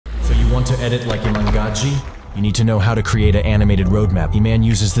Want to edit like Imangaji? You need to know how to create an animated roadmap. E-Man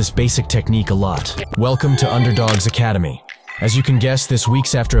uses this basic technique a lot. Welcome to Underdog's Academy. As you can guess, this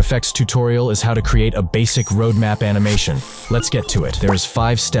week's After Effects tutorial is how to create a basic roadmap animation. Let's get to it. There is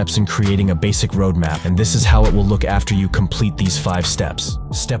 5 steps in creating a basic roadmap, and this is how it will look after you complete these 5 steps.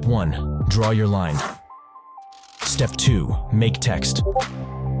 Step 1. Draw your line. Step 2. Make text.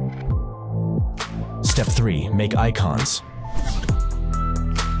 Step 3. Make icons.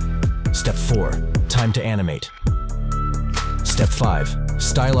 Step 4. Time to animate. Step 5.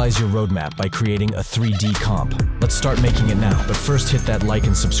 Stylize your roadmap by creating a 3D comp. Let's start making it now, but first hit that like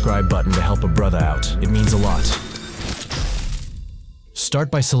and subscribe button to help a brother out. It means a lot. Start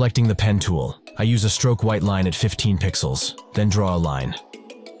by selecting the pen tool. I use a stroke white line at 15 pixels, then draw a line.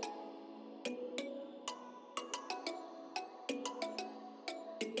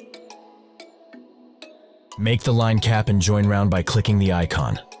 Make the line cap and join round by clicking the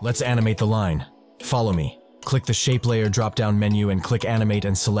icon. Let's animate the line. Follow me. Click the Shape Layer drop-down menu and click Animate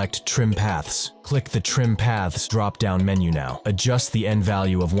and select Trim Paths. Click the Trim Paths drop-down menu now. Adjust the end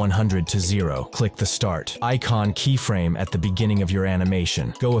value of 100 to 0. Click the Start icon keyframe at the beginning of your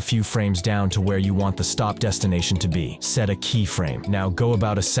animation. Go a few frames down to where you want the stop destination to be. Set a keyframe. Now go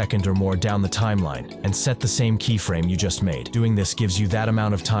about a second or more down the timeline and set the same keyframe you just made. Doing this gives you that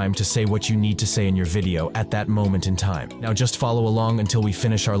amount of time to say what you need to say in your video at that moment in time. Now just follow along until we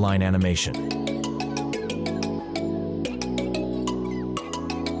finish our line animation.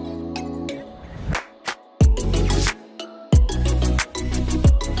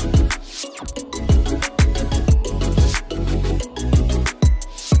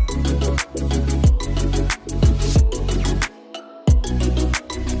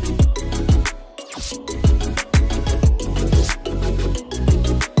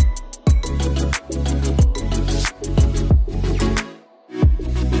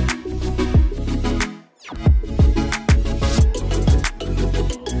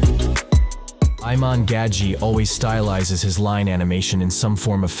 Imangaji always stylizes his line animation in some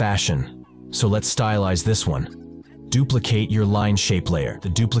form of fashion. So let's stylize this one. Duplicate your line shape layer. The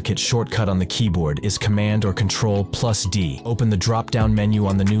duplicate shortcut on the keyboard is Command or Control plus D. Open the drop-down menu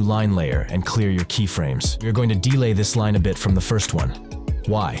on the new line layer and clear your keyframes. We are going to delay this line a bit from the first one.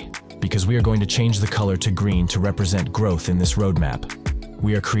 Why? Because we are going to change the color to green to represent growth in this roadmap.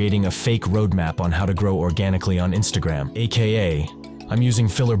 We are creating a fake roadmap on how to grow organically on Instagram, aka I'm using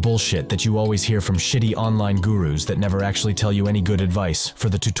filler bullshit that you always hear from shitty online gurus that never actually tell you any good advice for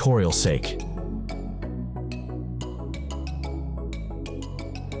the tutorial's sake.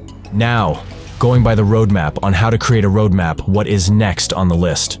 Now, going by the roadmap on how to create a roadmap, what is next on the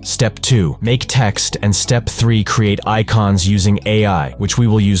list? Step 2, make text, and Step 3, create icons using AI, which we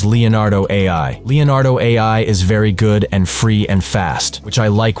will use Leonardo AI. Leonardo AI is very good and free and fast, which I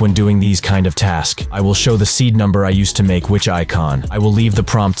like when doing these kind of tasks. I will show the seed number I used to make which icon. I will leave the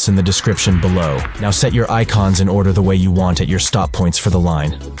prompts in the description below. Now set your icons in order the way you want at your stop points for the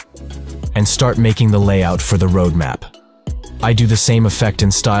line. And start making the layout for the roadmap. I do the same effect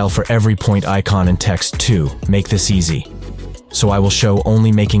and style for every point icon and text too. Make this easy. So I will show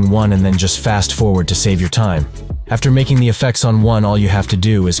only making one and then just fast forward to save your time. After making the effects on one, all you have to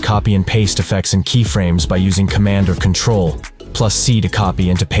do is copy and paste effects and keyframes by using Command or Control plus C to copy,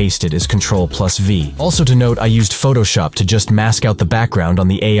 and to paste it is Control plus V. Also to note, I used Photoshop to just mask out the background on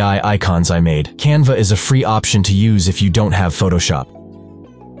the AI icons I made. Canva is a free option to use if you don't have Photoshop.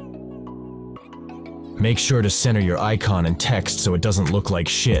 Make sure to center your icon and text so it doesn't look like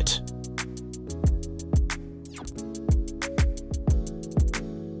shit.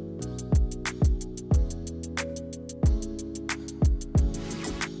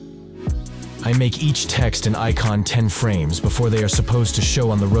 I make each text and icon 10 frames before they are supposed to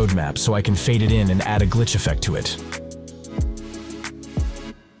show on the roadmap so I can fade it in and add a glitch effect to it.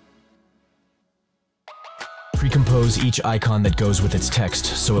 Pre-compose each icon that goes with its text,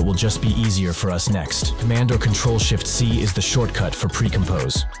 so it will just be easier for us next. Command or Control Shift C is the shortcut for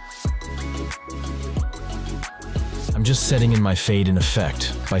pre-compose. I'm just setting in my fade in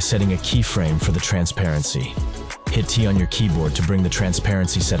effect by setting a keyframe for the transparency. Hit T on your keyboard to bring the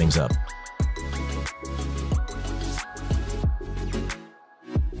transparency settings up.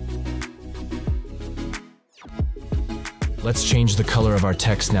 Let's change the color of our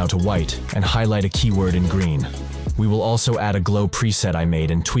text now to white and highlight a keyword in green. We will also add a glow preset I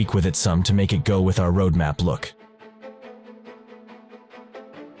made and tweak with it some to make it go with our roadmap look.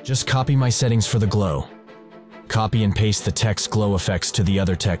 Just copy my settings for the glow. Copy and paste the text glow effects to the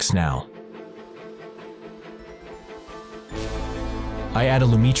other text now. I add a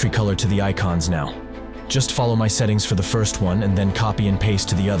Lumetri color to the icons now. Just follow my settings for the first one and then copy and paste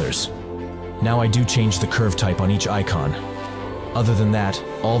to the others. Now I do change the curve type on each icon. Other than that,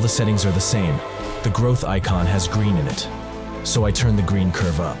 all the settings are the same. The growth icon has green in it, so I turn the green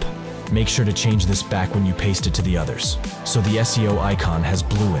curve up. Make sure to change this back when you paste it to the others. So the SEO icon has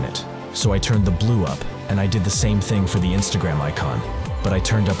blue in it, so I turned the blue up, and I did the same thing for the Instagram icon, but I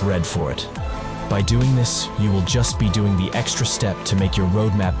turned up red for it. By doing this, you will just be doing the extra step to make your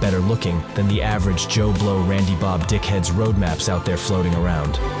roadmap better looking than the average Joe Blow Randy Bob dickheads roadmaps out there floating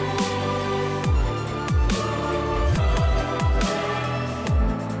around.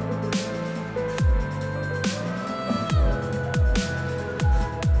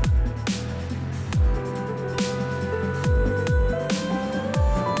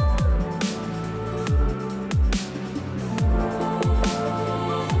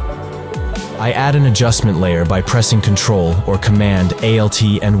 I add an adjustment layer by pressing Ctrl or Command Alt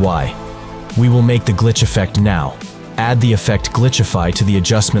and Y. We will make the glitch effect now. Add the effect Glitchify to the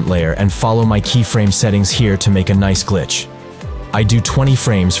adjustment layer and follow my keyframe settings here to make a nice glitch. I do 20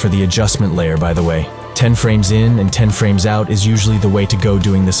 frames for the adjustment layer, by the way. 10 frames in and 10 frames out is usually the way to go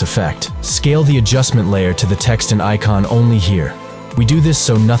doing this effect. Scale the adjustment layer to the text and icon only here. We do this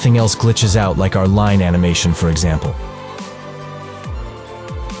so nothing else glitches out, like our line animation, for example.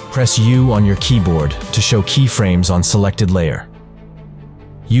 Press U on your keyboard to show keyframes on selected layer.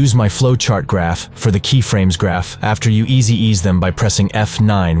 Use my flowchart graph for the keyframes graph after you easy ease them by pressing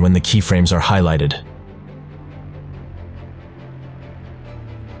F9 when the keyframes are highlighted.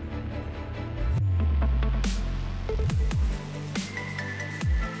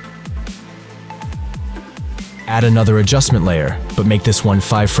 Add another adjustment layer, but make this one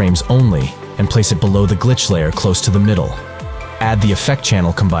 5 frames only, and place it below the glitch layer close to the middle. Add the effect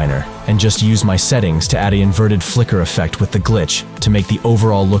channel combiner, and just use my settings to add an inverted flicker effect with the glitch to make the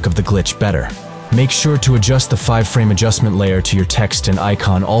overall look of the glitch better. Make sure to adjust the 5-frame adjustment layer to your text and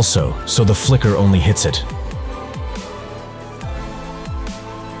icon also, so the flicker only hits it.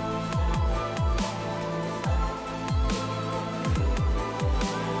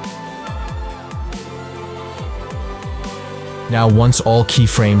 Now once all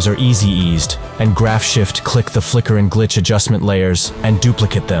keyframes are easy eased, and graph shift click the flicker and glitch adjustment layers and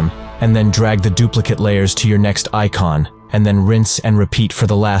duplicate them, and then drag the duplicate layers to your next icon, and then rinse and repeat for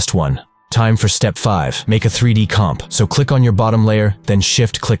the last one. Time for step 5. Make a 3D comp. So click on your bottom layer, then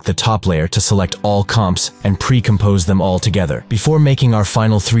shift click the top layer to select all comps and pre-compose them all together before making our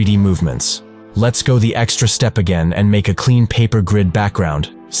final 3D movements. Let's go the extra step again and make a clean paper grid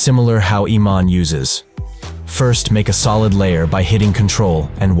background, similar how Iman uses. First, make a solid layer by hitting Ctrl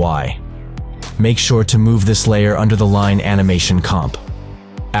and Y. Make sure to move this layer under the line animation comp.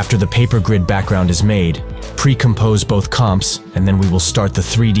 After the paper grid background is made, pre-compose both comps, and then we will start the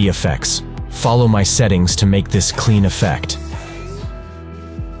 3D effects. Follow my settings to make this clean effect.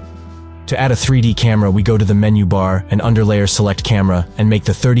 To add a 3D camera, we go to the menu bar and under layer select camera and make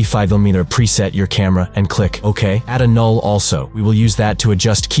the 35mm preset your camera and click OK. Add a null also. We will use that to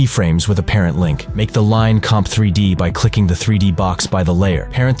adjust keyframes with a parent link. Make the line comp 3D by clicking the 3D box by the layer.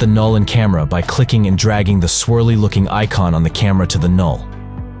 Parent the null and camera by clicking and dragging the swirly looking icon on the camera to the null.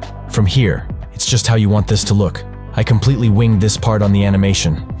 From here, it's just how you want this to look. I completely winged this part on the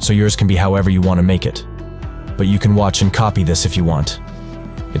animation, so yours can be however you want to make it. But you can watch and copy this if you want.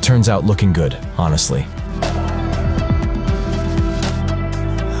 It turns out looking good, honestly.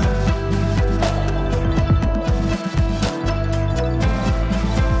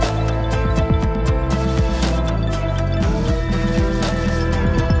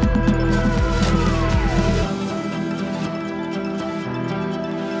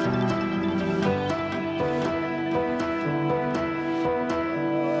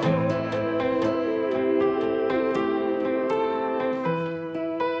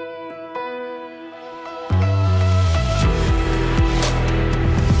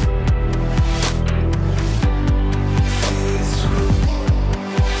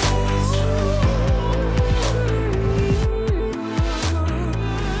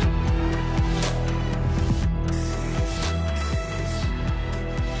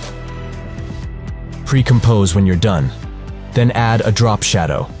 Pre-compose when you're done. Then add a drop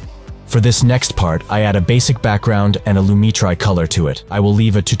shadow. For this next part, I add a basic background and a Lumetri color to it. I will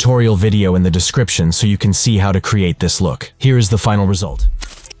leave a tutorial video in the description so you can see how to create this look. Here is the final result.